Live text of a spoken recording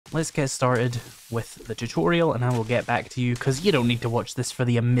let's get started with the tutorial and I will get back to you, because you don't need to watch this for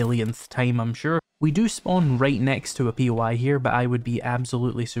the a millionth time, I'm sure. We do spawn right next to a POI here, but I would be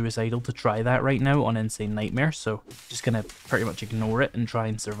absolutely suicidal to try that right now on Insane Nightmare, so just gonna pretty much ignore it and try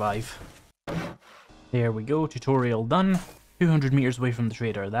and survive. There we go, tutorial done. 200 meters away from the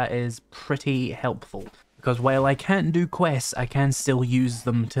trader. That is pretty helpful, because while I can't do quests, I can still use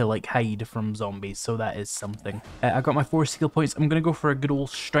them to like hide from zombies, so that is something. I got my 4 skill points. I'm going to go for a good old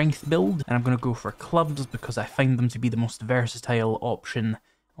strength build, and I'm going to go for clubs because I find them to be the most versatile option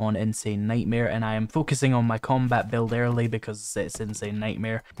on Insane Nightmare, and I am focusing on my combat build early because it's Insane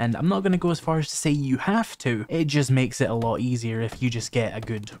Nightmare, and I'm not going to go as far as to say you have to. It just makes it a lot easier if you just get a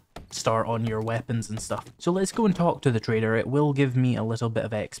good start on your weapons and stuff. So let's go and talk to the trader. It will give me a little bit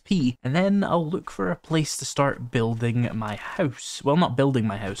of XP, and then I'll look for a place to start building my house. Well, not building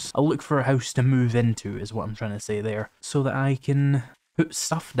my house. I'll look for a house to move into is what I'm trying to say there, so that I can put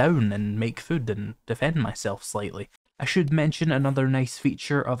stuff down and make food and defend myself slightly. I should mention another nice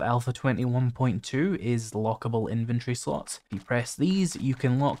feature of Alpha 21.2 is lockable inventory slots. If you press these, you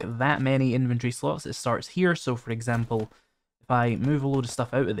can lock that many inventory slots. It starts here, so for example, if I move a load of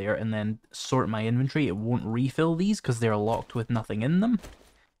stuff out of there and then sort my inventory, it won't refill these because they're locked with nothing in them.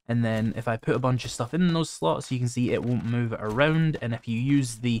 And then if I put a bunch of stuff in those slots, you can see it won't move it around. And if you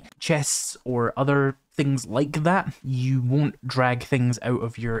use the chests or other things like that, you won't drag things out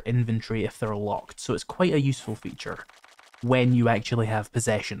of your inventory if they're locked. So it's quite a useful feature when you actually have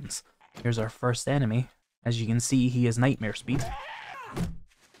possessions. Here's our first enemy. As you can see, he is nightmare speed.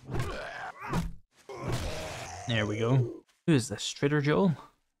 There we go. Who is this? Trader Joel?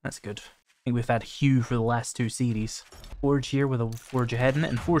 That's good. I think we've had Hugh for the last 2 series. Forge here with a forge ahead in it,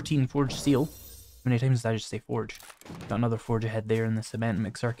 and 14 forge steel. How many times did I just say forge? Got another forge ahead there in the cement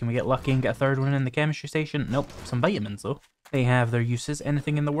mixer. Can we get lucky and get a third one in the chemistry station? Nope. Some vitamins though. They have their uses.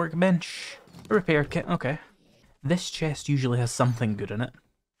 Anything in the workbench? A repair kit. Okay. This chest usually has something good in it.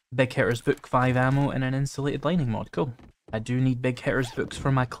 Big Hitter's Book, 5 ammo, and an insulated lining mod. Cool. I do need Big Hitter's Books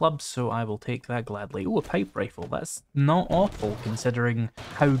for my clubs, so I will take that gladly. Ooh, a pipe rifle. That's not awful, considering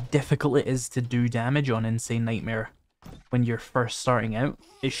how difficult it is to do damage on Insane Nightmare when you're first starting out.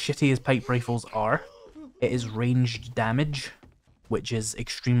 As shitty as pipe rifles are, it is ranged damage, which is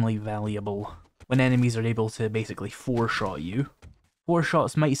extremely valuable when enemies are able to basically 4-shot you. 4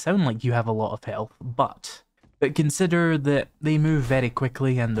 shots might sound like you have a lot of health, but consider that they move very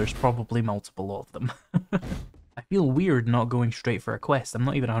quickly and there's probably multiple of them. I feel weird not going straight for a quest. I'm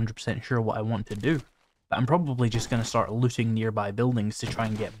not even 100% sure what I want to do, but I'm probably just going to start looting nearby buildings to try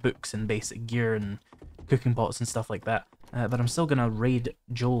and get books and basic gear and cooking pots and stuff like that. But I'm still going to raid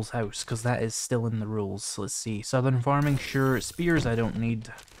Joel's house because that is still in the rules. So let's see. Southern farming, sure. Spears I don't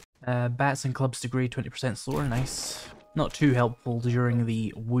need. Bats and clubs degrade 20% slower, nice. Not too helpful during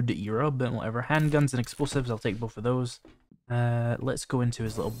the wood era, but whatever. Handguns and explosives, I'll take both of those. Let's go into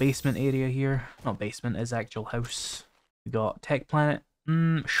his little basement area here. Not basement, his actual house. We got Tech Planet.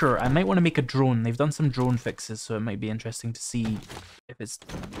 Sure, I might want to make a drone. They've done some drone fixes, so it might be interesting to see if it's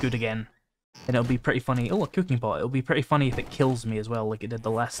good again. And it'll be pretty funny. Oh, a cooking pot. It'll be pretty funny if it kills me as well, like it did the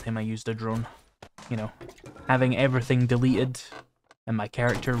last time I used a drone. You know, having everything deleted and my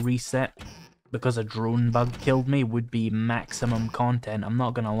character reset because a drone bug killed me would be maximum content, I'm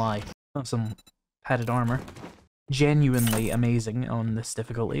not gonna lie. Got some padded armor. Genuinely amazing on this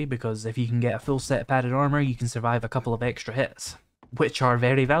difficulty, because if you can get a full set of padded armor, you can survive a couple of extra hits, which are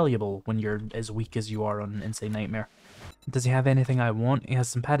very valuable when you're as weak as you are on Insane Nightmare. Does he have anything I want? He has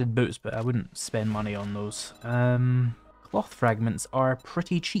some padded boots, but I wouldn't spend money on those. Cloth fragments are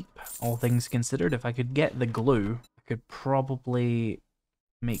pretty cheap, all things considered. If I could get the glue, I could probably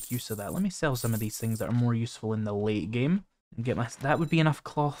make use of that. Let me sell some of these things that are more useful in the late game. And get my, that would be enough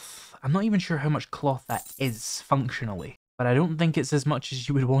cloth. I'm not even sure how much cloth that is functionally, but I don't think it's as much as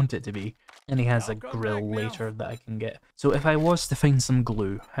you would want it to be. And he has a grill later that I can get. So if I was to find some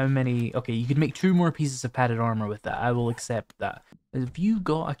glue, how many... Okay, you could make 2 more pieces of padded armor with that. I will accept that. Have you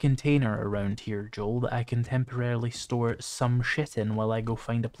got a container around here, Joel, that I can temporarily store some shit in while I go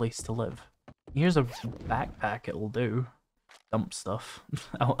find a place to live? Here's a backpack, it'll do. Dump stuff.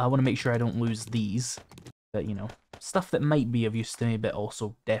 I want to make sure I don't lose these. But, you know, stuff that might be of use to me, but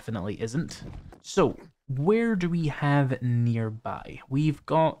also definitely isn't. So, where do we have nearby? We've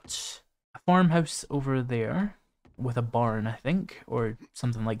got a farmhouse over there with a barn, I think, or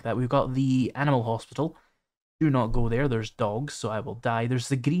something like that. We've got the animal hospital. Do not go there, there's dogs, so I will die. There's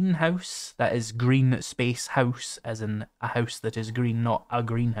the greenhouse, that is green space house, as in a house that is green, not a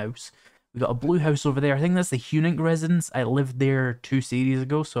greenhouse. We've got a blue house over there. I think that's the Hunic residence. I lived there 2 series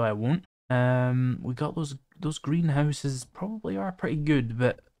ago, so I won't. We got those greenhouses probably are pretty good,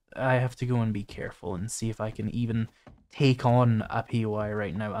 but I have to go and be careful and see if I can even take on a POI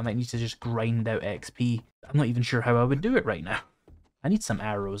right now. I might need to just grind out XP. I'm not even sure how I would do it right now. I need some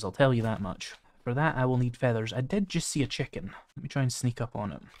arrows, I'll tell you that much. For that, I will need feathers. I did just see a chicken. Let me try and sneak up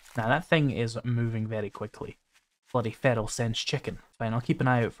on it. Now, that thing is moving very quickly. Bloody feral sense chicken. Fine, I'll keep an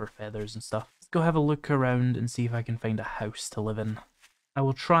eye out for feathers and stuff. Let's go have a look around and see if I can find a house to live in. I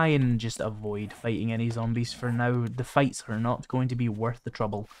will try and just avoid fighting any zombies for now. The fights are not going to be worth the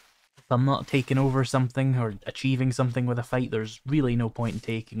trouble. If I'm not taking over something or achieving something with a fight, there's really no point in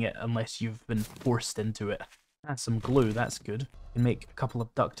taking it unless you've been forced into it. That's some glue, that's good. I can make a couple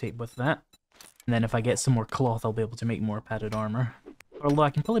of duct tape with that. And then if I get some more cloth, I'll be able to make more padded armor. Although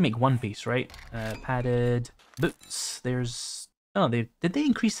I can probably make one piece, right? Padded boots. There's... Oh, did they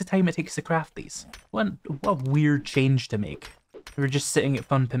increase the time it takes to craft these? What a weird change to make. We were just sitting at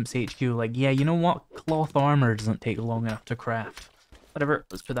Fun Pimp's HQ like, yeah, you know what? Cloth armor doesn't take long enough to craft. Whatever,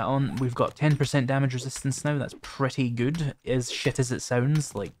 let's put that on. We've got 10% damage resistance now. That's pretty good. As shit as it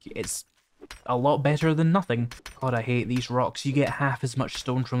sounds, like, it's a lot better than nothing. God, I hate these rocks. You get half as much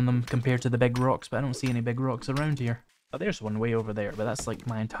stone from them compared to the big rocks, but I don't see any big rocks around here. Oh, there's one way over there, but that's like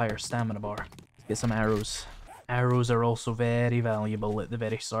my entire stamina bar. Let's get some arrows. Arrows are also very valuable at the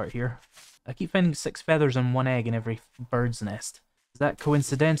very start here. I keep finding 6 feathers and 1 egg in every bird's nest. Is that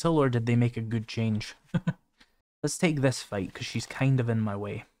coincidental, or did they make a good change? Let's take this fight, because she's kind of in my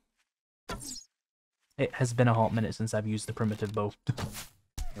way. It has been a hot minute since I've used the primitive bow.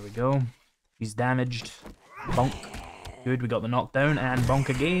 There we go. He's damaged. Bonk. Good, we got the knockdown, and bonk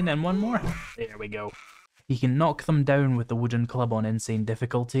again, and one more. There we go. You can knock them down with the wooden club on insane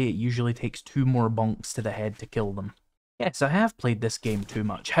difficulty. It usually takes 2 more bonks to the head to kill them. Yes, I have played this game too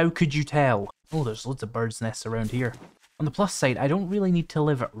much. How could you tell? Oh, there's loads of birds' nests around here. On the plus side, I don't really need to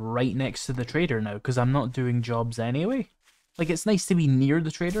live right next to the trader now, because I'm not doing jobs anyway. Like, it's nice to be near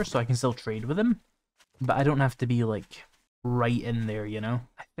the trader so I can still trade with him, but I don't have to be, like, right in there, you know?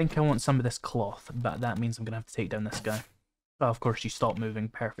 I think I want some of this cloth, but that means I'm going to have to take down this guy. Oh, of course, you stop moving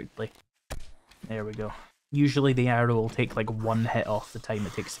perfectly. There we go. Usually the arrow will take, like, 1 hit off the time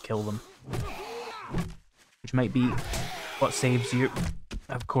it takes to kill them. Which might be what saves you.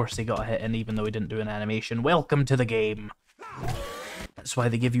 Of course he got a hit in even though he didn't do an animation. Welcome to the game! That's why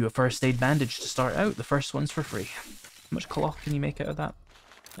they give you a first aid bandage to start out. The first one's for free. How much cloth can you make out of that?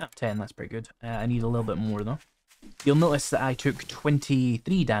 Oh, 10, that's pretty good. I need a little bit more though. You'll notice that I took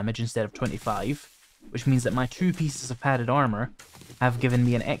 23 damage instead of 25, which means that my 2 pieces of padded armor have given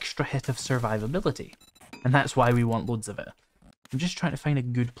me an extra hit of survivability. And that's why we want loads of it. I'm just trying to find a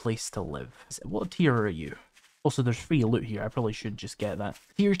good place to live. What tier are you? Also, there's free loot here. I probably should just get that.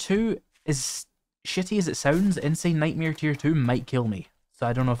 Tier 2, as shitty as it sounds, Insane Nightmare Tier 2 might kill me. So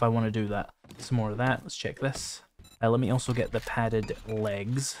I don't know if I want to do that. Some more of that. Let's check this. Let me also get the padded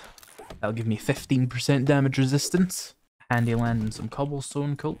legs. That'll give me 15% damage resistance. Handy land and some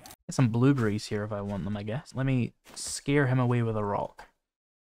cobblestone. Cool. Get some blueberries here if I want them, I guess. Let me scare him away with a rock.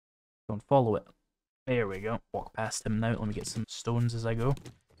 Don't follow it. There we go. Walk past him now. Let me get some stones as I go.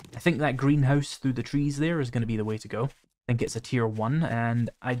 I think that greenhouse through the trees there is going to be the way to go. I think it's a tier 1, and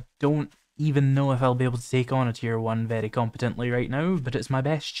I don't even know if I'll be able to take on a tier 1 very competently right now, but it's my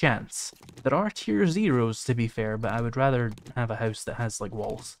best chance. There are tier 0s to be fair, but I would rather have a house that has like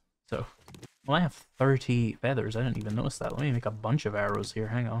walls. So, well, I have 30 feathers. I didn't even notice that. Let me make a bunch of arrows here.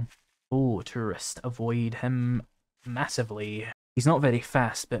 Hang on. Oh, tourist. Avoid him massively. He's not very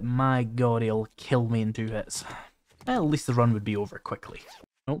fast, but my god, he'll kill me in 2 hits. Well, at least the run would be over quickly.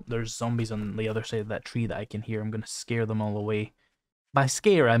 Oh, there's zombies on the other side of that tree that I can hear. I'm going to scare them all away. By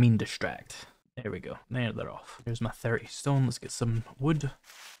scare, I mean distract. There we go. There, they're off. Here's my 30 stone. Let's get some wood.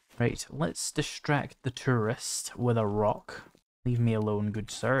 Right, let's distract the tourist with a rock. Leave me alone, good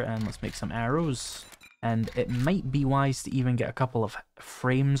sir, and let's make some arrows. And it might be wise to even get a couple of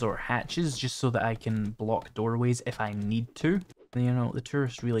frames or hatches just so that I can block doorways if I need to. You know, the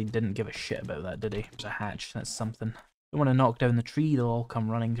tourist really didn't give a shit about that, did he? There's a hatch, that's something. Don't want to knock down the tree, they'll all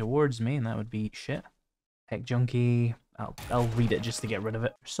come running towards me, and that would be shit. Tech junkie. I'll read it just to get rid of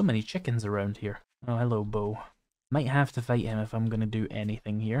it. There's so many chickens around here. Oh, hello, Bo. Might have to fight him if I'm going to do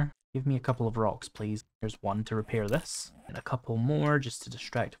anything here. Give me a couple of rocks, please. There's one to repair this. And a couple more just to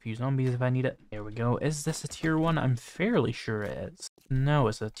distract a few zombies if I need it. There we go. Is this a tier 1? I'm fairly sure it is. No,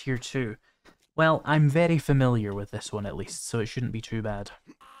 it's a tier 2. Well, I'm very familiar with this one at least, so it shouldn't be too bad.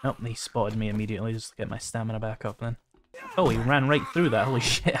 Oh, he spotted me immediately just to get my stamina back up then. Oh, he ran right through that. Holy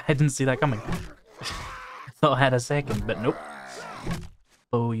shit, I didn't see that coming. I thought I had a second, but nope.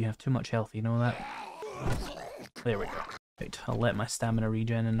 Oh, you have too much health, you know that? There we go. Right, I'll let my stamina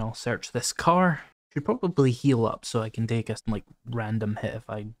regen and I'll search this car. Should probably heal up so I can take a like random hit if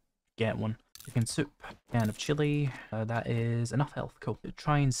I get one. Chicken soup, can of chili. That is enough health. Cool.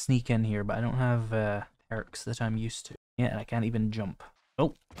 Try and sneak in here, but I don't have perks that I'm used to. Yeah, and I can't even jump.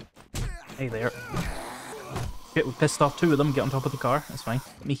 Oh, hey there. Shit, we pissed off two of them. Get on top of the car. That's fine.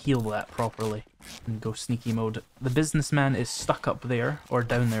 Let me heal that properly and go sneaky mode. The businessman is stuck up there, or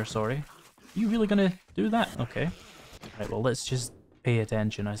down there, sorry. Are you really gonna do that? Okay. Right, well, let's just pay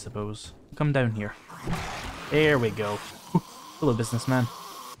attention, I suppose. Come down here. There we go. Hello, businessman.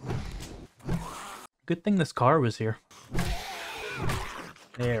 Good thing this car was here.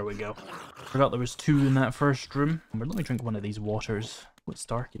 There we go. Forgot there was two in that first room. Let me drink one of these waters. What's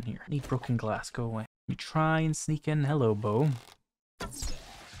dark in here? Need broken glass. Go away. Let me try and sneak in. Hello, Bo.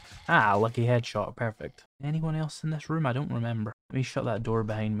 Ah, lucky headshot. Perfect. Anyone else in this room? I don't remember. Let me shut that door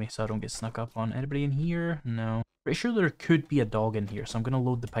behind me so I don't get snuck up on. Anybody in here? No. Pretty sure there could be a dog in here, so I'm going to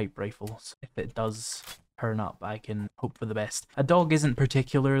load the pipe rifles. If it does turn up, I can hope for the best. A dog isn't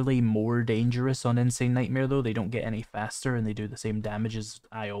particularly more dangerous on Insane Nightmare, though. They don't get any faster, and they do the same damage as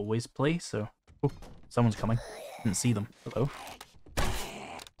I always play, so... Oh, someone's coming. Didn't see them. Hello.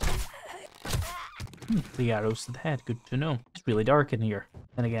 3 arrows to the head. Good to know. It's really dark in here.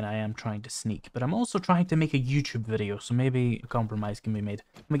 And again, I am trying to sneak, but I'm also trying to make a YouTube video, so maybe a compromise can be made.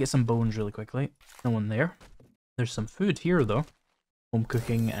 Let me get some bones really quickly. No one there. There's some food here, though. Home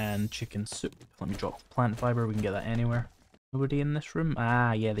cooking and chicken soup. Let me drop plant fiber. We can get that anywhere. Nobody in this room?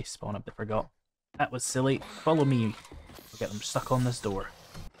 Ah, yeah, they spawn up. I forgot. That was silly. Follow me. I'll get them stuck on this door.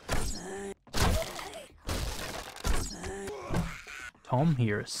 Tom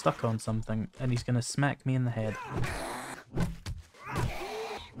here is stuck on something, and he's gonna smack me in the head.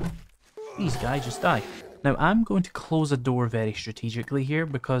 These guys just die. Now, I'm going to close a door very strategically here,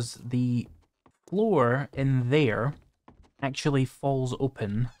 because the floor in there actually falls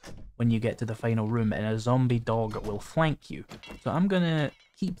open when you get to the final room, and a zombie dog will flank you. So I'm gonna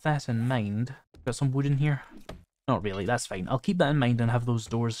keep that in mind. Got some wood in here? Not really, that's fine. I'll keep that in mind and have those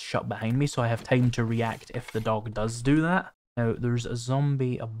doors shut behind me so I have time to react if the dog does do that. Now, there's a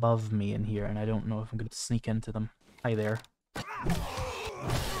zombie above me in here, and I don't know if I'm going to sneak into them. Hi there.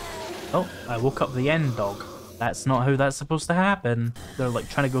 Oh, I woke up the end dog. That's not how that's supposed to happen. They're like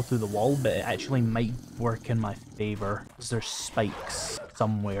trying to go through the wall, but it actually might work in my favor. Because there's spikes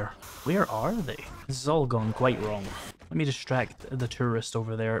somewhere. Where are they? This has all gone quite wrong. Let me distract the tourist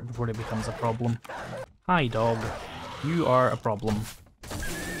over there before it becomes a problem. Hi, dog. You are a problem.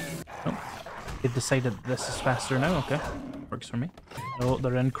 Oh, they've decided this is faster now. Okay, works for me. Oh,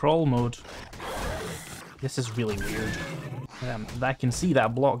 they're in crawl mode. This is really weird. I can see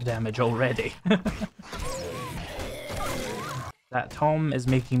that block damage already. That Tom is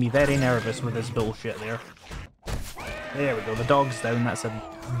making me very nervous with his bullshit there. There we go, the dog's down, that's a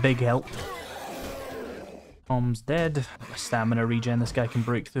big help. Tom's dead. Stamina regen, this guy can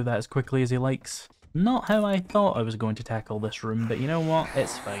break through that as quickly as he likes. Not how I thought I was going to tackle this room, but you know what?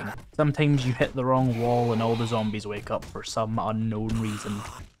 It's fine. Sometimes you hit the wrong wall and all the zombies wake up for some unknown reason.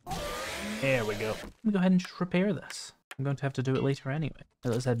 There we go. Let me go ahead and just repair this. I'm going to have to do it later anyway.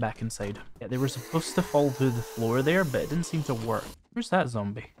 Let's head back inside. Yeah, they were supposed to fall through the floor there, but it didn't seem to work. Where's that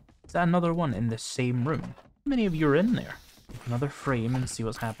zombie? Is that another one in the same room? How many of you are in there? Another frame and see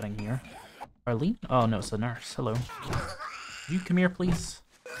what's happening here. Arlene? Oh no, it's the nurse. Hello. Could you come here, please?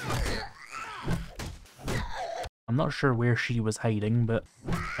 I'm not sure where she was hiding, but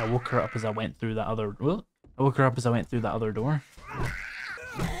I woke her up as I went through that other... Well, I woke her up as I went through that other door.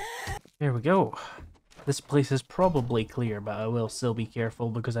 There we go. This place is probably clear, but I will still be careful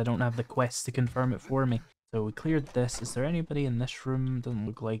because I don't have the quest to confirm it for me. So we cleared this. Is there anybody in this room? Doesn't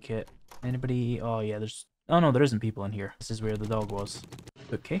look like it. Anybody? Oh yeah, there's... Oh no, there isn't people in here. This is where the dog was.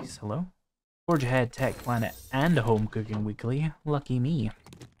 Bookcase, hello. Forge Ahead, Tech Planet, and a Home Cooking Weekly. Lucky me.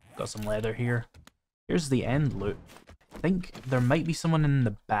 Got some leather here. Here's the end loot. I think there might be someone in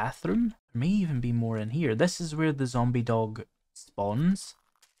the bathroom. There may even be more in here. This is where the zombie dog spawns.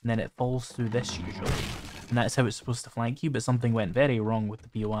 And then it falls through this usually. And that's how it's supposed to flank you, but something went very wrong with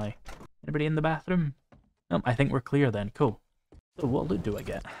the POI. Anybody in the bathroom? Nope, I think we're clear then. Cool. So what loot do I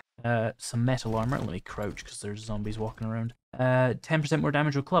get? Some metal armor. Let me crouch because there's zombies walking around. 10% more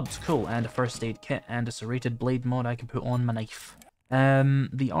damage with clubs. Cool. And a first aid kit and a serrated blade mod I can put on my knife.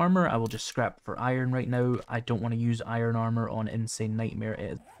 The armor I will just scrap for iron right now. I don't want to use iron armor on Insane Nightmare.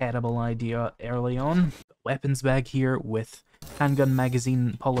 It is a terrible idea early on. Weapons bag here with handgun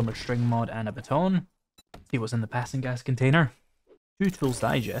magazine, polymer string mod, and a baton. See what's in the passing gas container. 2 tools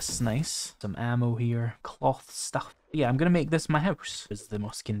digests, nice. Some ammo here, cloth stuff. Yeah, I'm gonna make this my house. It's the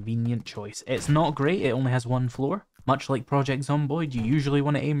most convenient choice. It's not great, it only has 1 floor. Much like Project Zomboid, you usually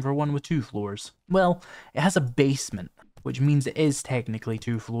want to aim for one with 2 floors. Well, it has a basement. which means it is technically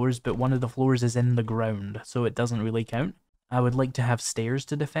 2 floors, but one of the floors is in the ground, so it doesn't really count. I would like to have stairs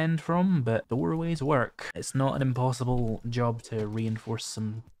to defend from, but doorways work. It's not an impossible job to reinforce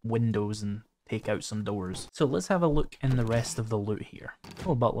some windows and take out some doors. So let's have a look in the rest of the loot here.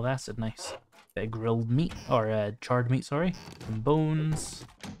 Oh, a bottle of acid, nice. Bit of grilled meat, or charred meat, sorry. Some bones.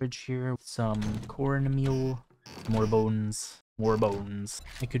 Fridge here, some cornmeal. More bones. More bones.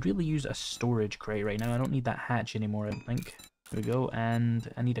 I could really use a storage crate right now. I don't need that hatch anymore, I don't think. There we go, and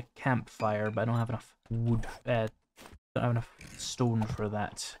I need a campfire, but I don't have enough wood. Don't have enough stone for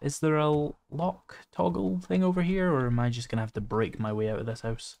that. Is there a lock toggle thing over here, or am I just gonna have to break my way out of this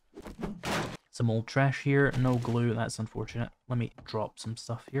house? Some old trash here, no glue, that's unfortunate. Let me drop some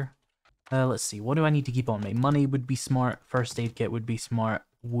stuff here. Let's see, what do I need to keep on me? Money would be smart, first aid kit would be smart,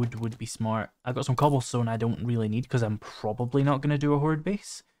 wood would be smart. I've got some cobblestone I don't really need because I'm probably not gonna do a horde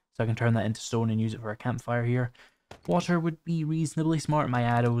base. So I can turn that into stone and use it for a campfire here. Water would be reasonably smart, my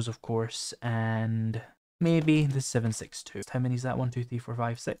arrows of course, and maybe the 762. How many is that? 1, 2, 3, 4,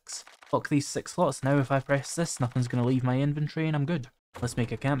 5, 6. Lock these 6 slots. Now if I press this, nothing's going to leave my inventory and I'm good. Let's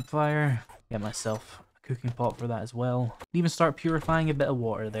make a campfire. Get myself a cooking pot for that as well. Even start purifying a bit of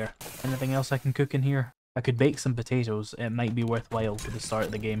water there. Anything else I can cook in here? I could bake some potatoes. It might be worthwhile for the start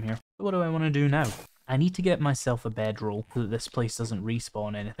of the game here. So what do I want to do now? I need to get myself a bedroll so that this place doesn't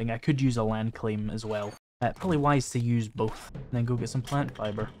respawn anything. I could use a land claim as well. Probably wise to use both, and then go get some plant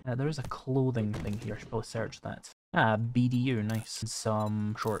fiber. There is a clothing thing here, I should probably search that. Ah, BDU, nice.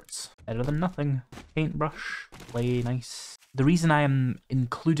 Some shorts. Better than nothing. Paintbrush, clay, nice. The reason I am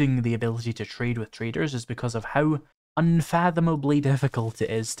including the ability to trade with traders is because of how unfathomably difficult it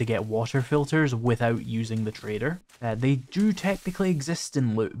is to get water filters without using the trader. They do technically exist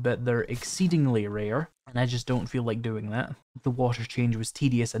in loot, but they're exceedingly rare, and I just don't feel like doing that. The water change was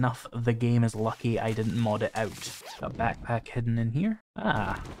tedious enough. The game is lucky I didn't mod it out. Got a backpack hidden in here.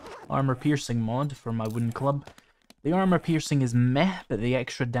 Ah, armor piercing mod for my wooden club. The armor piercing is meh, but the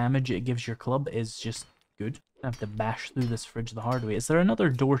extra damage it gives your club is just good. I have to bash through this fridge the hard way. Is there another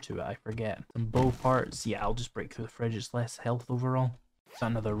door to it? I forget. Some bow parts. Yeah, I'll just break through the fridge. It's less health overall.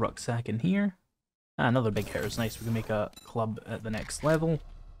 Got another rucksack in here. Ah, another big hair is nice. We can make a club at the next level.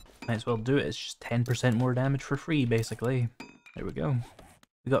 Might as well do it. It's just 10% more damage for free, basically. There we go.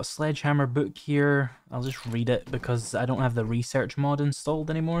 We got a sledgehammer book here. I'll just read it because I don't have the research mod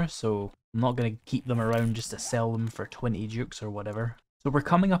installed anymore, so I'm not going to keep them around just to sell them for 20 jukes or whatever. So we're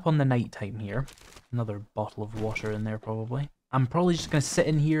coming up on the night time here. Another bottle of water in there probably. I'm probably just going to sit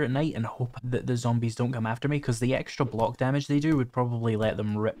in here at night and hope that the zombies don't come after me, because the extra block damage they do would probably let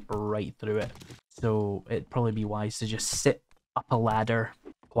them rip right through it. So it'd probably be wise to just sit up a ladder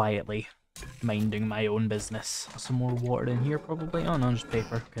quietly, minding my own business. Some more water in here probably. Oh no, just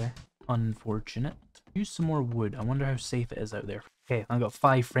paper. Okay. Unfortunate. Use some more wood. I wonder how safe it is out there. Okay, I've got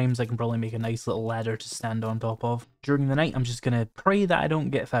 5 frames. I can probably make a nice little ladder to stand on top of. During the night, I'm just going to pray that I don't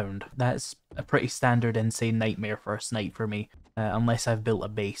get found. That's a pretty standard insane nightmare first night for me. Unless I've built a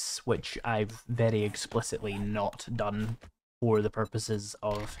base, which I've very explicitly not done for the purposes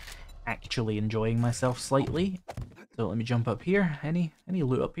of actually enjoying myself slightly. So let me jump up here. Any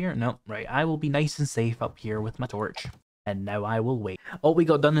loot up here? No. Right, I will be nice and safe up here with my torch. And now I will wait. All we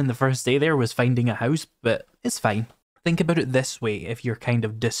got done in the first day there was finding a house, but it's fine. Think about it this way if you're kind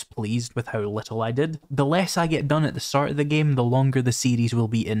of displeased with how little I did. The less I get done at the start of the game, the longer the series will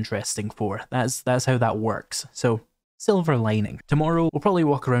be interesting for. That's how that works. So, silver lining. Tomorrow, we'll probably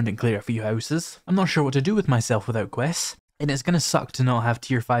walk around and clear a few houses. I'm not sure what to do with myself without quests. And it's gonna suck to not have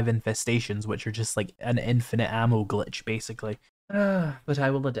tier 5 infestations, which are just like an infinite ammo glitch, basically. But I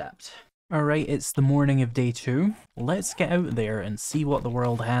will adapt. Alright, it's the morning of day 2. Let's get out there and see what the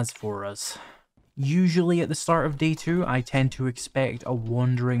world has for us. Usually at the start of day 2, I tend to expect a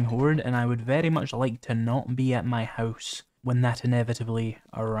wandering horde, and I would very much like to not be at my house when that inevitably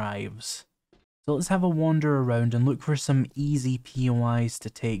arrives. So let's have a wander around and look for some easy POIs to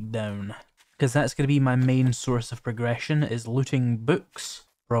take down. Because that's going to be my main source of progression, is looting books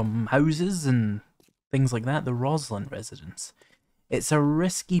from houses and things like that, the Roslyn residence. It's a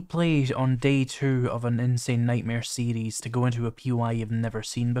risky play on day 2 of an Insane Nightmare series to go into a POI you've never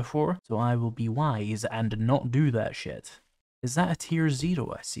seen before, so I will be wise and not do that shit. Is that a tier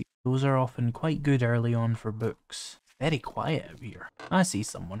 0 I see? Those are often quite good early on for books. Very quiet out here. I see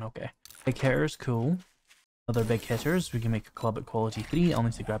someone, okay. Big hitters, cool. Other big hitters, we can make a club at quality 3. I'll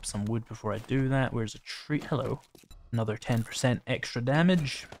need to grab some wood before I do that. Where's a tree? Hello. Another 10% extra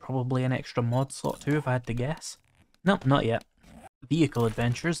damage. Probably an extra mod slot too if I had to guess. Nope, not yet. Vehicle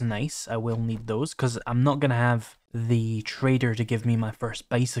adventures, nice. I will need those, because I'm not going to have the trader to give me my first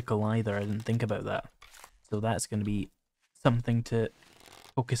bicycle either. I didn't think about that. So that's going to be something to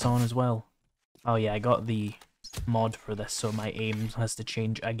focus on as well. Oh yeah, I got the mod for this, so my aim has to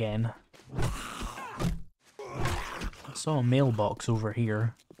change again. I saw a mailbox over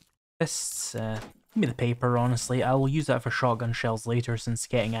here. This, give me the paper, honestly. I will use that for shotgun shells later, since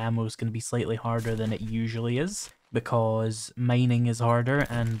getting ammo is going to be slightly harder than it usually is, because mining is harder,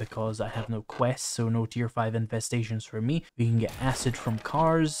 and because I have no quests, so no tier 5 infestations for me. We can get acid from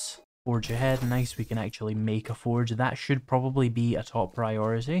cars. Forge ahead, nice, we can actually make a forge. That should probably be a top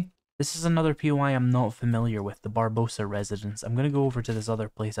priority. This is another POI I'm not familiar with, the Barbosa residence. I'm going to go over to this other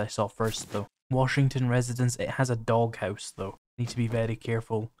place I saw first, though. Washington residence, it has a doghouse, though. Need to be very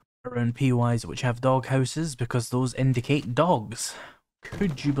careful around POIs which have dog houses, because those indicate dogs.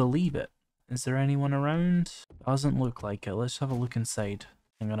 Could you believe it? Is there anyone around? Doesn't look like it. Let's have a look inside.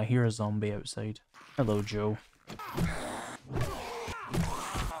 I'm gonna hear a zombie outside. Hello, Joe.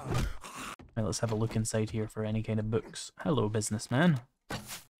 Right, let's have a look inside here for any kind of books. Hello, businessman.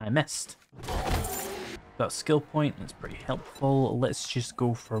 I missed. Got a skill point, that's pretty helpful. Let's just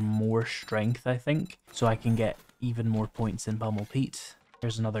go for more strength, I think, so I can get even more points in Pummel Pete.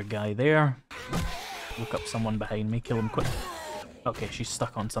 There's another guy there. Look up someone behind me, kill him quick. Okay, she's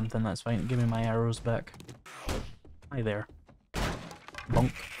stuck on something, that's fine. Give me my arrows back. Hi there.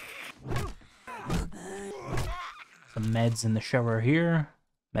 Bonk. Some meds in the shower here.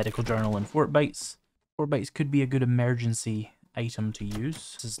 Medical journal and fort bites. Fort bites could be a good emergency item to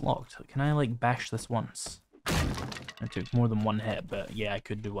use. This is locked. Can I, like, bash this once? I took more than one hit, but yeah, I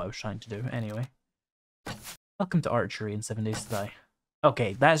could do what I was trying to do. Anyway. Welcome to archery in 7 Days to Die.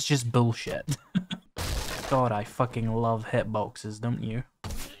 Okay, that's just bullshit. God, I fucking love hitboxes, don't you?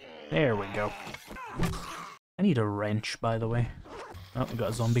 There we go. I need a wrench, by the way. Oh, we got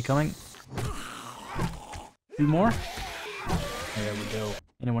a zombie coming. 2 more. There we go.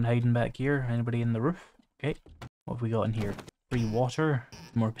 Anyone hiding back here? Anybody in the roof? Okay. What have we got in here? Free water,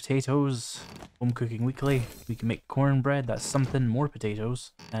 more potatoes, home cooking weekly. We can make cornbread, that's something, more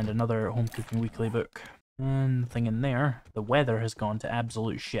potatoes, and another home cooking weekly book. And nothing in there. The weather has gone to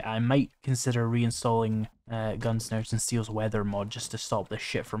absolute shit. I might consider reinstalling Gunsnouts and Steel's weather mod just to stop this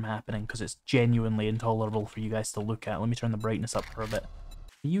shit from happening, because it's genuinely intolerable for you guys to look at. Let me turn the brightness up for a bit.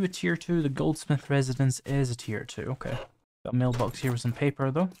 Are you a tier 2? The Goldsmith residence is a tier 2, okay. Got a mailbox here with some paper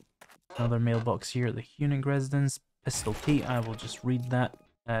though. Another mailbox here at the Hunic residence. Pistol Pete, I will just read that.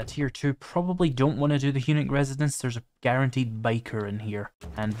 Tier 2, probably don't want to do the Hunic residence. There's a guaranteed biker in here,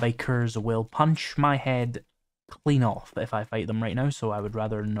 and bikers will punch my head clean off if I fight them right now, so I would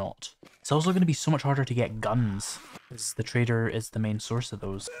rather not. It's also going to be so much harder to get guns, because the trader is the main source of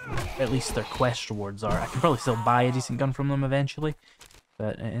those. At least their quest rewards are. I can probably still buy a decent gun from them eventually,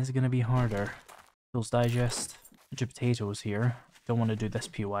 but it is going to be harder. Tools Digest, a bunch of potatoes here. Don't want to do this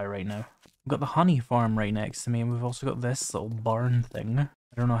POI right now. We've got the honey farm right next to me, and we've also got this little barn thing.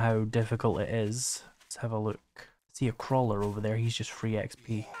 I don't know how difficult it is. Let's have a look. See a crawler over there, he's just free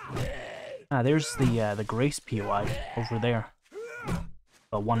XP. Ah, there's the Grace POI over there.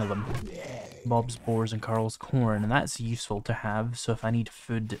 Well, one of them. Bob's Boars and Carl's Corn, and that's useful to have, so if I need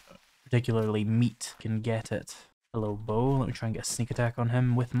food, particularly meat, I can get it. Hello, Bo. Let me try and get a sneak attack on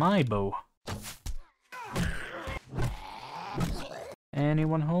him with my bow.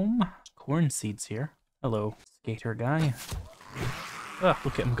 Anyone home? Corn seeds here. Hello, skater guy. Ah,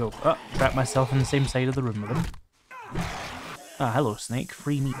 look at him go. Ah, trapped myself in the same side of the room with him. Ah, hello, snake.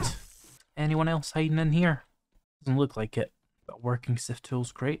 Free meat. Anyone else hiding in here? Doesn't look like it. Got a working sift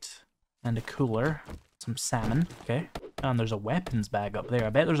tools crate. And a cooler. Some salmon. Okay. And there's a weapons bag up there. I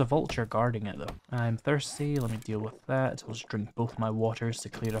bet there's a vulture guarding it, though. I'm thirsty. Let me deal with that. I'll just drink both my waters to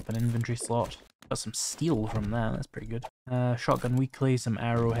clear up an inventory slot. Got some steel from that. That's pretty good. Shotgun weekly, some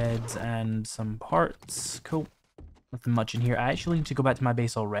arrowheads, and some parts. Cool. Nothing much in here. I actually need to go back to my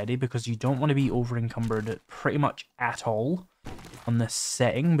base already, because you don't want to be over encumbered pretty much at all on this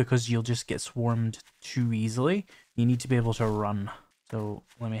setting, because you'll just get swarmed too easily. You need to be able to run. So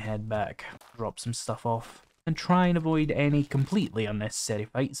let me head back, drop some stuff off, and try and avoid any completely unnecessary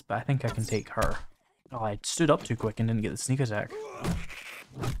fights, but I think I can take her. Oh, I stood up too quick and didn't get the sneak attack.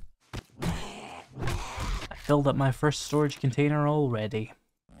 I filled up my first storage container already.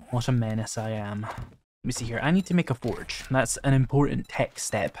 What a menace I am. Let me see here. I need to make a forge. That's an important tech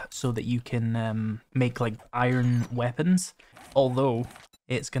step so that you can make like iron weapons. Although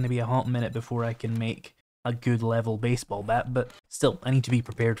it's going to be a hot minute before I can make a good level baseball bat, but still, I need to be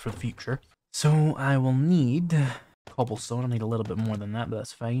prepared for the future. So I will need cobblestone. I'll need a little bit more than that, but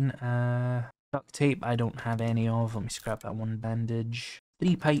that's fine. Duct tape, I don't have any of. Let me scrap that one bandage.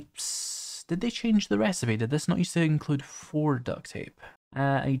 3 pipes. Did they change the recipe? Did this not used to include 4 duct tape?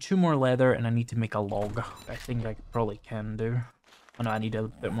 I need 2 more leather, and I need to make a log. I think I probably can do. Oh no, I need a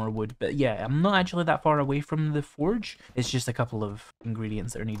bit more wood. But yeah, I'm not actually that far away from the forge. It's just a couple of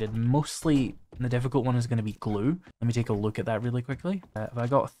ingredients that are needed. Mostly, the difficult one is going to be glue. Let me take a look at that really quickly. Have I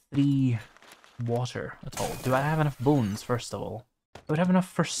got 3 water at all? Do I have enough bones, first of all? I would have enough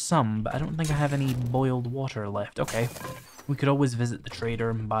for some, but I don't think I have any boiled water left. Okay, we could always visit the trader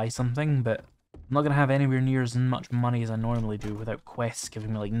and buy something, but I'm not going to have anywhere near as much money as I normally do without quests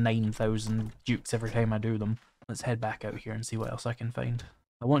giving me like 9,000 dukes every time I do them. Let's head back out here and see what else I can find.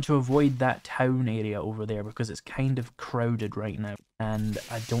 I want to avoid that town area over there because it's kind of crowded right now, and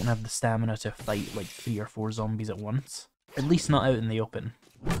I don't have the stamina to fight like 3 or 4 zombies at once. At least not out in the open.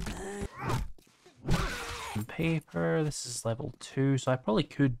 Some paper, this is level 2, so I probably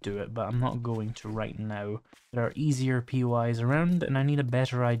could do it, but I'm not going to right now. There are easier POIs around, and I need a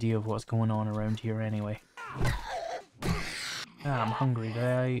better idea of what's going on around here anyway. Ah, I'm hungry. Did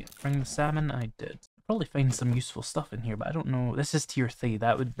I bring the salmon? I did. Probably find some useful stuff in here, but I don't know. This is tier 3.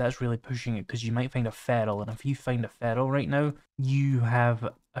 That's really pushing it, because you might find a feral, and if you find a feral right now, you have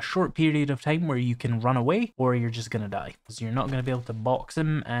a short period of time where you can run away, or you're just gonna die, because you're not gonna be able to box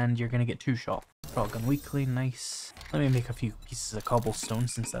him, and you're gonna get 2 shot. Frog gun weekly, nice. Let me make a few pieces of cobblestone,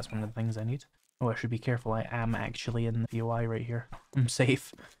 since that's one of the things I need. Oh, I should be careful. I am actually in the POI right here. I'm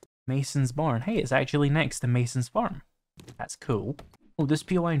safe. Mason's barn. Hey, it's actually next to Mason's farm. That's cool. Oh, this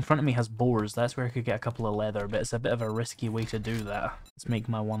POI in front of me has boars. That's where I could get a couple of leather, but it's a bit of a risky way to do that. Let's make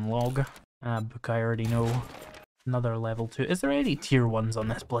my 1 log. Book I already know. Another level 2. Is there any tier 1s on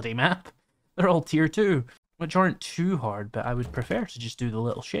this bloody map? They're all tier 2, which aren't too hard, but I would prefer to just do the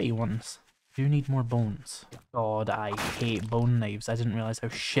little shitty ones. I do need more bones. God, I hate bone knives. I didn't realize how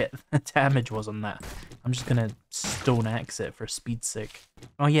shit the damage was on that. I'm just gonna stone axe it for speed's sake.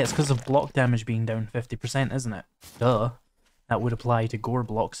 Oh yeah, it's because of block damage being down 50%, isn't it? Duh. That would apply to gore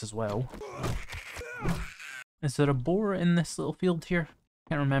blocks as well. Is there a boar in this little field here?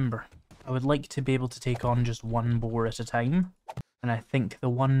 Can't remember. I would like to be able to take on just 1 boar at a time. And I think the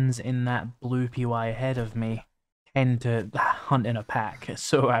ones in that blue POI ahead of me tend to hunt in a pack,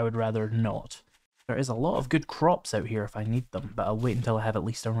 so I would rather not. There is a lot of good crops out here if I need them, but I'll wait until I have at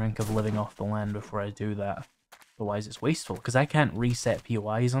least a rank of living off the land before I do that. Otherwise it's wasteful, because I can't reset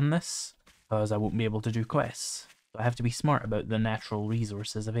POIs on this, because I won't be able to do quests. So I have to be smart about the natural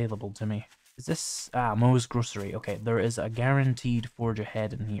resources available to me. Is this... Ah, Moe's Grocery. Okay, there is a guaranteed forge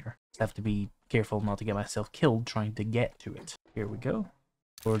ahead in here. Just have to be careful not to get myself killed trying to get to it. Here we go.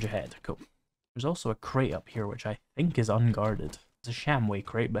 Forge ahead. Cool. There's also a crate up here, which I think is unguarded. It's a shamway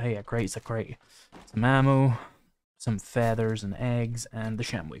crate, but hey, a crate's a crate. Some ammo, some feathers and eggs, and the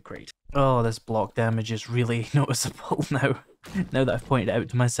shamway crate. Oh, this block damage is really noticeable now. Now that I've pointed it out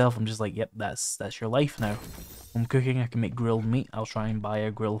to myself, I'm just like, yep, that's your life now. I'm cooking, I can make grilled meat. I'll try and buy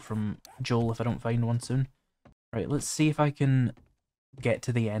a grill from Joel if I don't find one soon. Right, let's see if I can get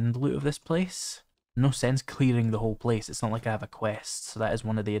to the end loot of this place. No sense clearing the whole place. It's not like I have a quest, so that is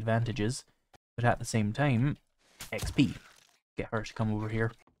one of the advantages. But at the same time, XP. Get her to come over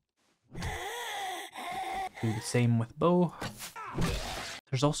here. Do the same with Bo.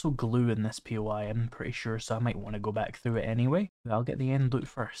 There's also glue in this POI, I'm pretty sure, so I might want to go back through it anyway. But I'll get the end loot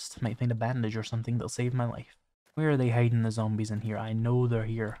first. Might find a bandage or something that'll save my life. Where are they hiding the zombies in here? I know they're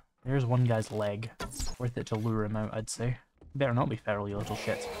here. There's one guy's leg. Worth it to lure him out, I'd say. Better not be feral, you little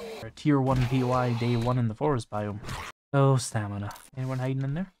shit. Or tier 1 POI, day 1 in the forest biome. Oh, stamina. Anyone hiding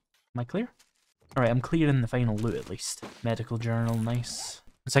in there? Am I clear? Alright, I'm clearing the final loot at least. Medical journal, nice.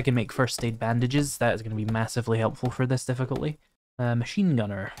 So I can make first aid bandages. That is going to be massively helpful for this difficulty. Machine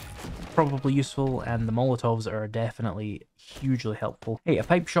gunner, probably useful, and the Molotovs are definitely hugely helpful. Hey, a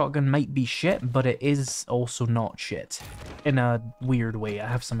pipe shotgun might be shit, but it is also not shit. In a weird way, I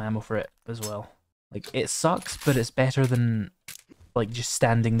have some ammo for it as well. Like, it sucks, but it's better than, like, just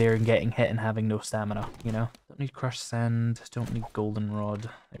standing there and getting hit and having no stamina, you know? Don't need crushed sand, don't need goldenrod.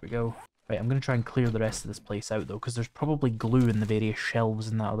 There we go. Right, I'm going to try and clear the rest of this place out, though, because there's probably glue in the various shelves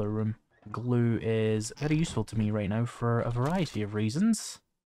in that other room. Glue is very useful to me right now for a variety of reasons.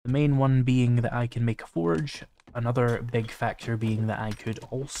 The main one being that I can make a forge, another big factor being that I could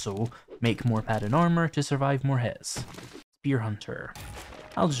also make more padded armor to survive more hits. Spear Hunter.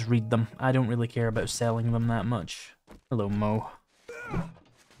 I'll just read them. I don't really care about selling them that much. Hello, Mo.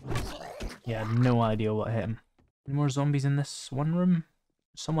 Yeah, no idea what hit him. Any more zombies in this one room?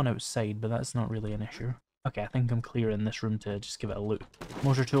 Someone outside, but that's not really an issue. Okay, I think I'm clear in this room to just give it a loot.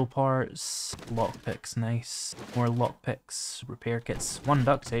 Motor tool parts, lockpicks, nice. More lockpicks, repair kits, 1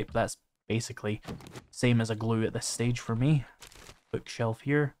 duct tape, that's basically same as a glue at this stage for me. Bookshelf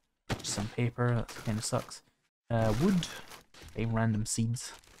here, just some paper, that kind of sucks. Wood, Okay, random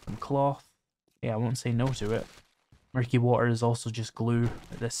seeds. Some cloth. Yeah, I won't say no to it. Murky water is also just glue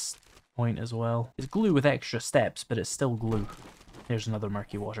at this point as well. It's glue with extra steps, but it's still glue. There's another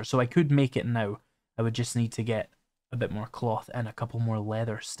murky water. So I could make it now. I would just need to get a bit more cloth and a couple more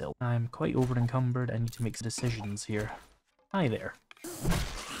leather still. I'm quite over encumbered. I need to make some decisions here. Hi there.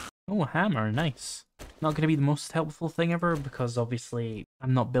 Oh, a hammer. Nice. Not going to be the most helpful thing ever because obviously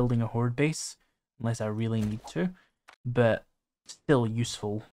I'm not building a horde base unless I really need to. But still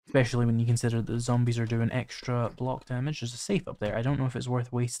useful. Especially when you consider that the zombies are doing extra block damage. There's a safe up there. I don't know if it's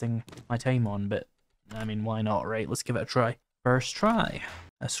worth wasting my time on, but I mean, why not, right? Let's give it a try. First try.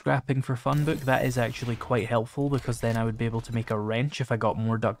 A scrapping for fun book. That is actually quite helpful because then I would be able to make a wrench if I got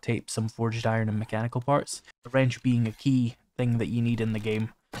more duct tape, some forged iron and mechanical parts. A wrench being a key thing that you need in the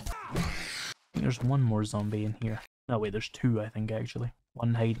game. I think there's one more zombie in here. No, wait, there's two, I think, actually.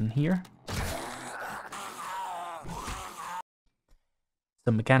 One hiding here.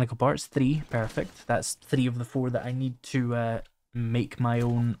 Some mechanical parts, 3, perfect. That's 3 of the 4 that I need to make my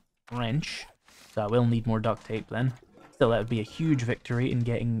own wrench. So I will need more duct tape then. Still, that would be a huge victory in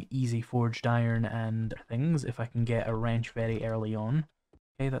getting easy forged iron and things if I can get a wrench very early on.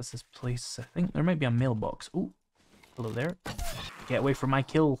 Okay, that's this place. I think there might be a mailbox. Oh, hello there. Get away from my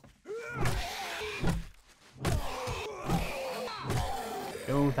kill.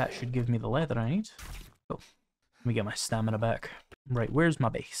 Oh, that should give me the leather I need. Oh, let me get my stamina back. Right, where's my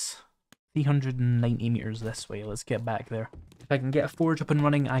base? 390 meters this way. Let's get back there. If I can get a forge up and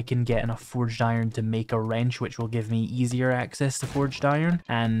running, I can get enough forged iron to make a wrench, which will give me easier access to forged iron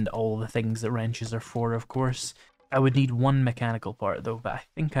and all the things that wrenches are for, of course. I would need one mechanical part though, but I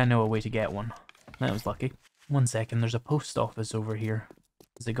think I know a way to get one. That was lucky. 1 second, there's a post office over here.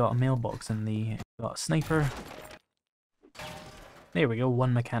 Has it got a mailbox in the... Got a sniper. There we go,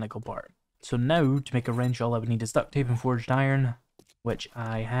 1 mechanical part. So now, to make a wrench, all I would need is duct tape and forged iron, which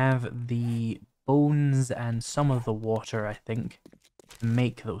I have the bones and some of the water, I think, to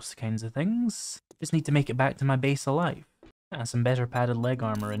make those kinds of things. Just need to make it back to my base alive. And some better padded leg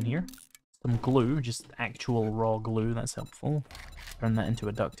armor in here. Some glue, just actual raw glue, that's helpful. Turn that into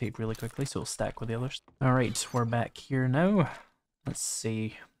a duct tape really quickly so it'll stack with the others. Alright, we're back here now. Let's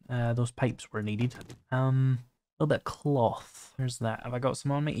see. Those pipes were needed. A little bit of cloth. There's that. Have I got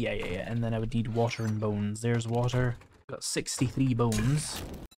some on me? Yeah. And then I would need water and bones. There's water. Got 63 bones.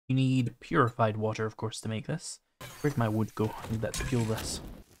 You need purified water, of course, to make this. Where'd my wood go? I need that to fuel this.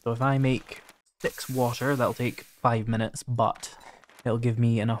 So if I make 6 water, that'll take 5 minutes, but it'll give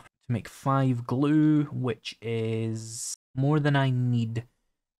me enough to make 5 glue, which is more than I need to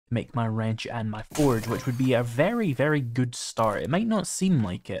make my wrench and my forge, which would be a very, very good start. It might not seem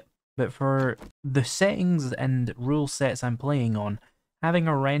like it, but for the settings and rule sets I'm playing on, having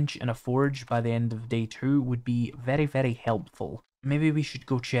a wrench and a forge by the end of day 2 would be very, very helpful. Maybe we should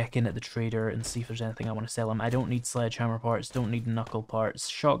go check in at the trader and see if there's anything I want to sell him. I don't need sledgehammer parts, don't need knuckle parts.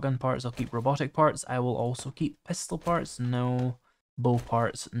 Shotgun parts, I'll keep robotic parts. I will also keep pistol parts, no. Bow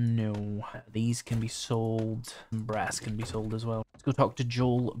parts, no. These can be sold. Brass can be sold as well. Let's go talk to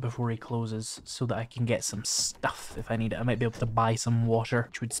Joel before he closes so that I can get some stuff if I need it. I might be able to buy some water,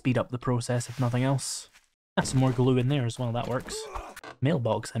 which would speed up the process if nothing else. Some more glue in there as well, that works.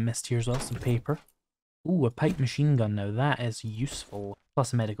 Mailbox I missed here as well, some paper. Ooh, a pipe machine gun now, that is useful.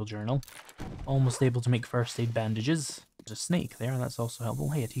 Plus a medical journal. Almost able to make first aid bandages. There's a snake there, that's also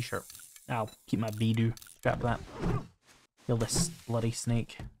helpful. Hey, a t-shirt. I'll keep my Bidoo. Scrap that. Kill this bloody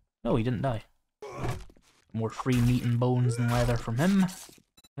snake. Oh, he didn't die. More free meat and bones and leather from him.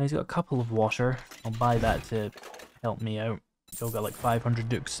 Now he's got a couple of water. I'll buy that to help me out. Still got like 500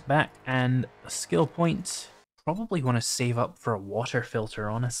 dukes back. And a skill point. Probably want to save up for a water filter,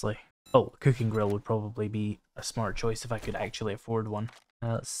 honestly. Oh, a cooking grill would probably be a smart choice if I could actually afford one.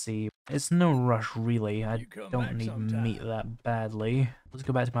 Let's see. It's no rush, really. I don't need meat that badly. Let's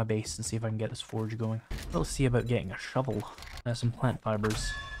go back to my base and see if I can get this forge going. Let's see about getting a shovel. Some plant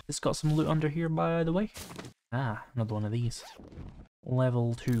fibers. This got some loot under here, by the way. Ah, another one of these.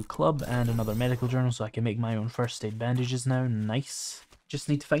 Level 2 club and another medical journal so I can make my own first aid bandages now. Nice. Just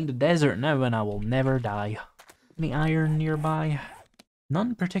need to find a desert now and I will never die. Any iron nearby?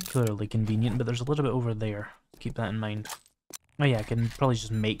 None particularly convenient, but there's a little bit over there. Keep that in mind. Oh yeah, I can probably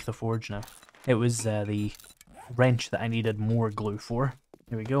just make the forge now. It was the wrench that I needed more glue for.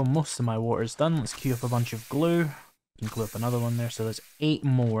 Here we go, most of my water's done. Let's queue up a bunch of glue. Can glue up another one there, so there's 8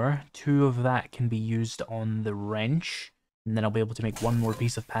 more. 2 of that can be used on the wrench. And then I'll be able to make 1 more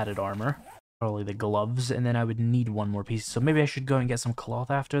piece of padded armor. Probably the gloves, and then I would need 1 more piece. So maybe I should go and get some cloth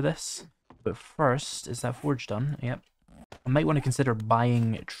after this. But first, is that forge done? Yep. I might want to consider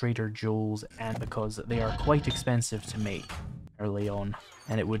buying Trader Joel's, and because they are quite expensive to make early on,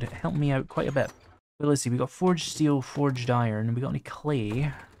 and it would help me out quite a bit. But let's see, we got forged steel, forged iron. We got any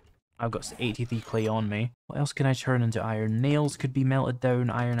clay? I've got 83 clay on me. What else can I turn into iron? Nails could be melted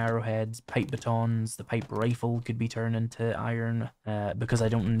down, iron arrowheads, pipe batons, the pipe rifle could be turned into iron, because I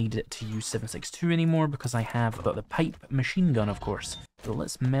don't need it to use 7.62 anymore, because I have got the pipe machine gun, of course. So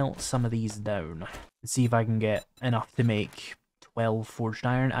let's melt some of these down and see if I can get enough to make 12 forged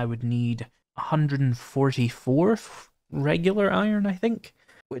iron. I would need 144 regular iron, I think,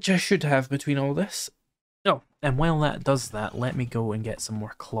 which I should have between all this. Oh, and while that does that, let me go and get some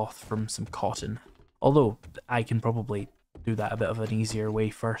more cloth from some cotton. Although, I can probably do that a bit of an easier way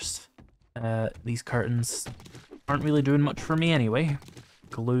first. These curtains aren't really doing much for me anyway.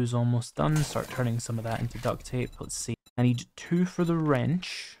 Glue's almost done. Start turning some of that into duct tape. Let's see. I need 2 for the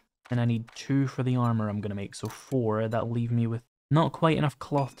wrench, and I need 2 for the armor I'm going to make. So 4, that'll leave me with not quite enough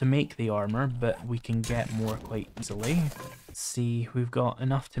cloth to make the armor, but we can get more quite easily. Let's see, we've got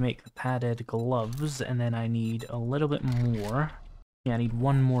enough to make the padded gloves, and then I need a little bit more. Yeah, I need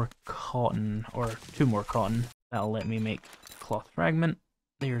 1 more cotton, or 2 more cotton. That'll let me make cloth fragment.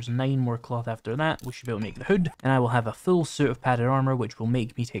 There's 9 more cloth after that. We should be able to make the hood, and I will have a full suit of padded armor, which will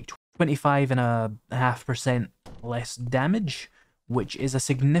make me take 25.5% less damage, which is a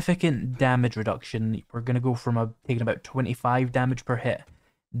significant damage reduction. We're going to go from taking about 25 damage per hit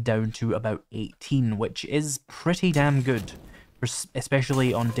down to about 18, which is pretty damn good,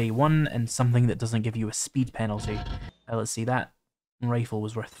 especially on day 1 and something that doesn't give you a speed penalty. Let's see, that rifle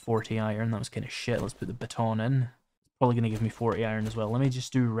was worth 40 iron. That was kind of shit. Let's put the baton in. Probably going to give me 40 iron as well. Let me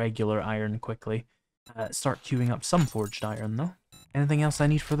just do regular iron quickly. Start queuing up some forged iron though. Anything else I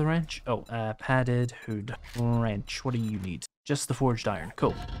need for the wrench? Oh, padded hood. Wrench, what do you need? Just the forged iron.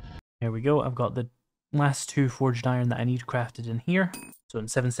 Cool. Here we go. I've got the last 2 forged iron that I need crafted in here. So in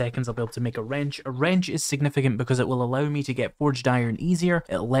 7 seconds I'll be able to make a wrench. A wrench is significant because it will allow me to get forged iron easier.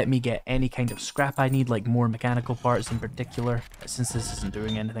 It'll let me get any kind of scrap I need, like more mechanical parts in particular. Since this isn't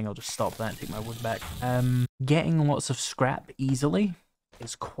doing anything, I'll just stop that and take my wood back. Getting lots of scrap easily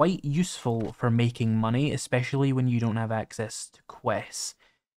is quite useful for making money, especially when you don't have access to quests.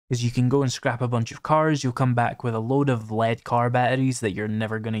 Because you can go and scrap a bunch of cars, you'll come back with a load of lead car batteries that you're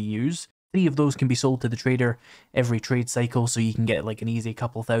never going to use. 3 of those can be sold to the trader every trade cycle, so you can get like an easy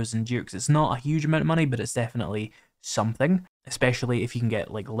couple thousand dukes. It's not a huge amount of money, but it's definitely something. Especially if you can get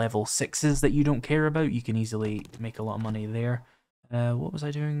like level 6s that you don't care about, you can easily make a lot of money there. What was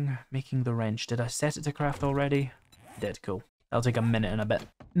I doing? Making the wrench. Did I set it to craft already? Did, cool. That'll take a minute and a bit.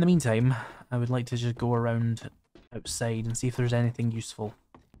 In the meantime, I would like to just go around outside and see if there's anything useful.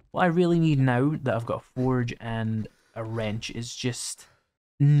 What I really need now that I've got a forge and a wrench is just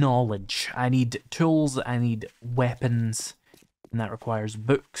knowledge. I need tools, I need weapons, and that requires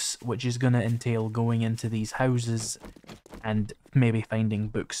books, which is going to entail going into these houses and maybe finding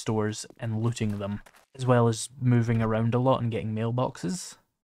bookstores and looting them, as well as moving around a lot and getting mailboxes.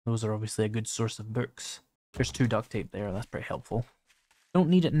 Those are obviously a good source of books. There's 2 duct tape there, that's pretty helpful. Don't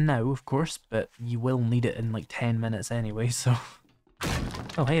need it now, of course, but you will need it in like 10 minutes anyway, so...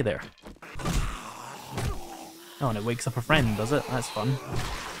 Oh, hey there. Oh, and it wakes up a friend, does it? That's fun.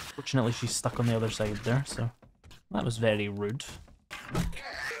 Fortunately, she's stuck on the other side there, so... That was very rude.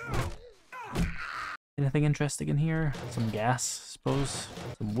 Anything interesting in here? Some gas, I suppose.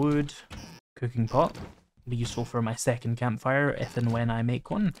 Some wood. Cooking pot. Be useful for my second campfire, if and when I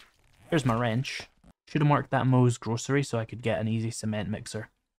make one. Here's my wrench. Should have marked that Moe's Grocery so I could get an easy cement mixer.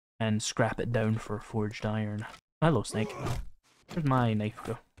 And scrap it down for forged iron. Hello, snake. Where'd my knife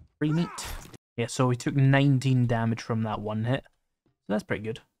go? Free meat. Yeah, so we took 19 damage from that one hit. So that's pretty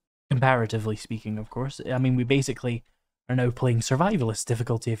good. Comparatively speaking, of course. I mean, we basically are now playing survivalist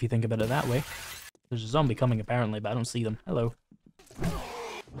difficulty if you think about it that way. There's a zombie coming apparently, but I don't see them. Hello.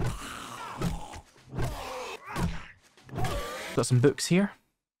 Got some books here.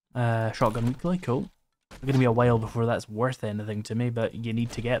 Shotgun Weekly, cool. It's going to be a while before that's worth anything to me, but you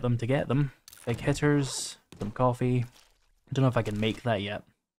need to get them to get them. Big hitters, some coffee. I don't know if I can make that yet.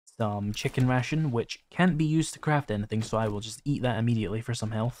 Some chicken ration, which can't be used to craft anything, so I will just eat that immediately for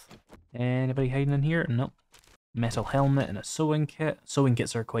some health. Anybody hiding in here? Nope. Metal helmet and a sewing kit. Sewing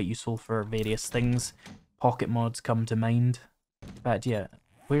kits are quite useful for various things. Pocket mods come to mind. In fact, yeah,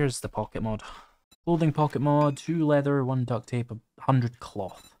 where's the pocket mod? Clothing pocket mod, 2 leather, 1 duct tape, 100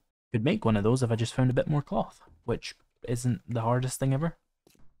 cloth. Could make one of those if I just found a bit more cloth, which isn't the hardest thing ever.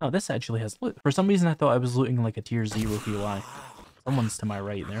 Oh, this actually has loot. For some reason I thought I was looting like a tier 0 POI. Someone's to my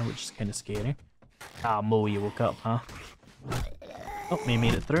right there, which is kind of scary. Ah, Mo, you woke up, huh? Oh, we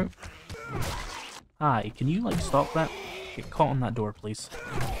made it through. Hi, can you, like, stop that? get caught on that door, please.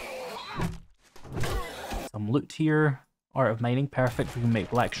 Some loot here. Art of mining, perfect. We can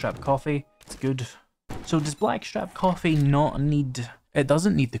make blackstrap coffee. It's good. So does blackstrap coffee not need... It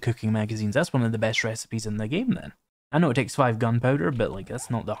doesn't need the cooking magazines. That's one of the best recipes in the game then. I know it takes 5 gunpowder, but like that's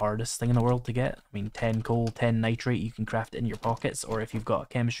not the hardest thing in the world to get. I mean, 10 coal, 10 nitrate, you can craft it in your pockets, or if you've got a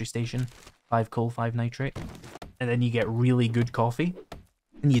chemistry station, 5 coal, 5 nitrate. And then you get really good coffee,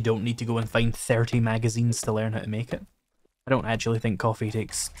 and you don't need to go and find 30 magazines to learn how to make it. I don't actually think coffee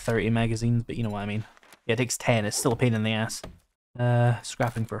takes 30 magazines, but you know what I mean. Yeah, it takes 10, it's still a pain in the ass.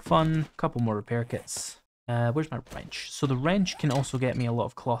 Scrapping for fun, couple more repair kits. Where's my wrench? So the wrench can also get me a lot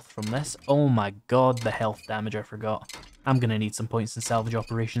of cloth from this. Oh my god, the health damage, I forgot. I'm gonna need some points in salvage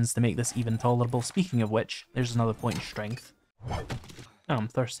operations to make this even tolerable. Speaking of which, there's another point in strength. Oh, I'm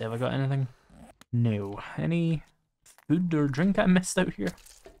thirsty. Have I got anything? No. Any food or drink I missed out here?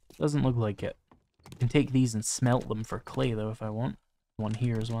 Doesn't look like it. I can take these and smelt them for clay though if I want. One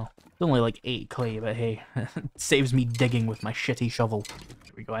here as well. It's only like 8 clay, but hey, it saves me digging with my shitty shovel.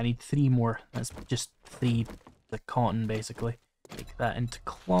 Here we go, I need 3 more. That's just 3 the cotton basically. Take that into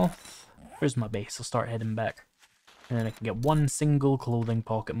cloth. Where's my base? I'll start heading back. And then I can get 1 single clothing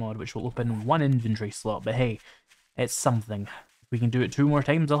pocket mod, which will open 1 inventory slot, but hey, it's something. If we can do it 2 more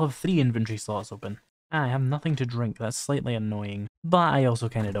times, I'll have 3 inventory slots open. I have nothing to drink, that's slightly annoying, but I also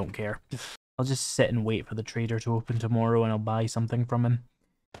kinda don't care. I'll just sit and wait for the trader to open tomorrow and I'll buy something from him.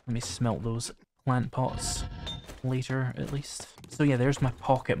 Let me smelt those plant pots later, at least. So yeah, there's my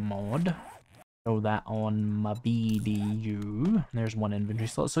pocket mod. Throw that on my BDU. There's 1 inventory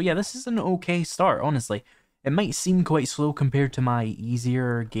slot. So yeah, this is an okay start, honestly. It might seem quite slow compared to my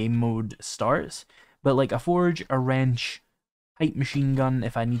easier game mode starts, but like a forge, a wrench, pipe machine gun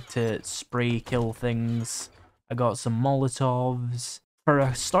if I need to spray kill things. I got some Molotovs. For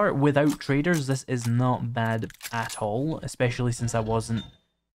a start without traders, this is not bad at all, especially since I wasn't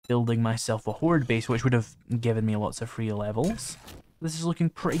building myself a horde base, which would have given me lots of free levels. This is looking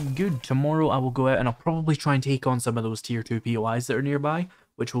pretty good. Tomorrow I will go out and I'll probably try and take on some of those tier 2 POIs that are nearby,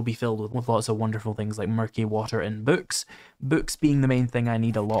 which will be filled with lots of wonderful things like murky water and books. Books being the main thing I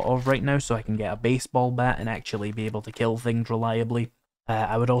need a lot of right now, so I can get a baseball bat and actually be able to kill things reliably.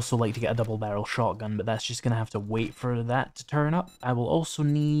 I would also like to get a double barrel shotgun, but that's just going to have to wait for that to turn up. I will also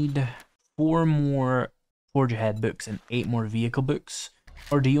need 4 more Forge Ahead books and 8 more vehicle books.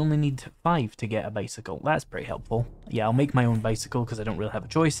 Or do you only need 5 to get a bicycle? That's pretty helpful. Yeah, I'll make my own bicycle because I don't really have a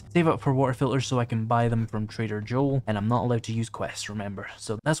choice. Save up for water filters so I can buy them from Trader Joel, and I'm not allowed to use quests, remember.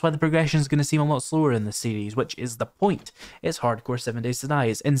 So that's why the progression is going to seem a lot slower in this series, which is the point. It's hardcore 7 Days to Die,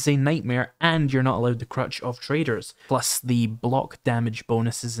 it's Insane Nightmare, and you're not allowed the crutch of traders, plus the block damage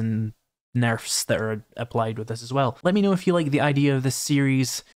bonuses and nerfs that are applied with this as well. Let me know if you like the idea of this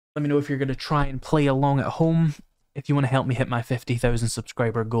series. Let me know if you're going to try and play along at home. If you want to help me hit my 50,000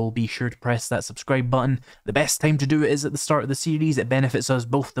 subscriber goal, be sure to press that subscribe button. The best time to do it is at the start of the series. It benefits us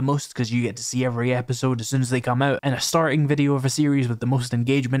both the most because you get to see every episode as soon as they come out. And a starting video of a series with the most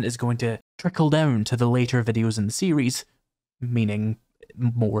engagement is going to trickle down to the later videos in the series, meaning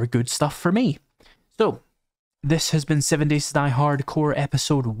more good stuff for me. So, this has been 7 Days to Die Hardcore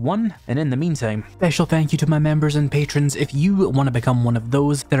Episode 1, and in the meantime, special thank you to my members and patrons. If you want to become one of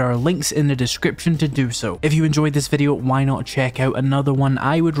those, there are links in the description to do so. If you enjoyed this video, why not check out another one?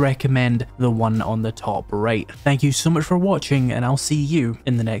 I would recommend the one on the top right. Thank you so much for watching, and I'll see you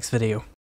in the next video.